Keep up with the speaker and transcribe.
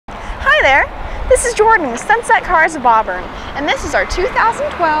Hey there, this is Jordan with Sunset Cars of Auburn, and this is our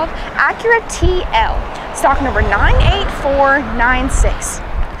 2012 Acura TL, stock number 98496.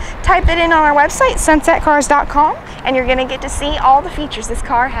 Type it in on our website, sunsetcars.com, and you're going to get to see all the features this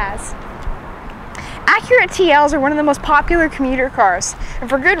car has. Acura TLs are one of the most popular commuter cars, and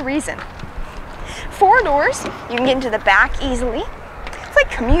for good reason. 4 doors, you can get into the back easily. It's like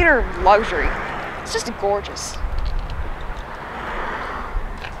commuter luxury. It's just gorgeous.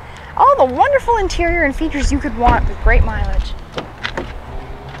 All the wonderful interior and features you could want with great mileage.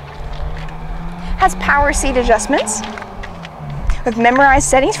 Has power seat adjustments with memorized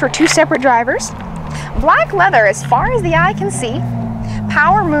settings for 2 separate drivers. Black leather as far as the eye can see.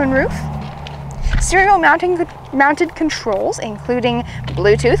 Power moonroof. Stereo mounted controls including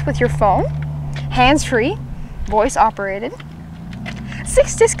Bluetooth with your phone. Hands-free, voice operated.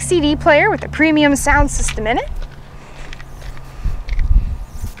 6-disc CD player with a premium sound system in it.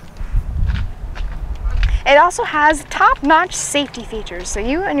 It also has top-notch safety features, so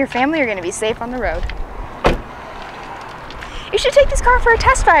you and your family are going to be safe on the road. You should take this car for a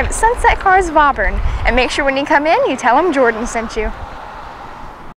test drive at Sunset Cars of Auburn, and make sure when you come in, you tell them Jordan sent you.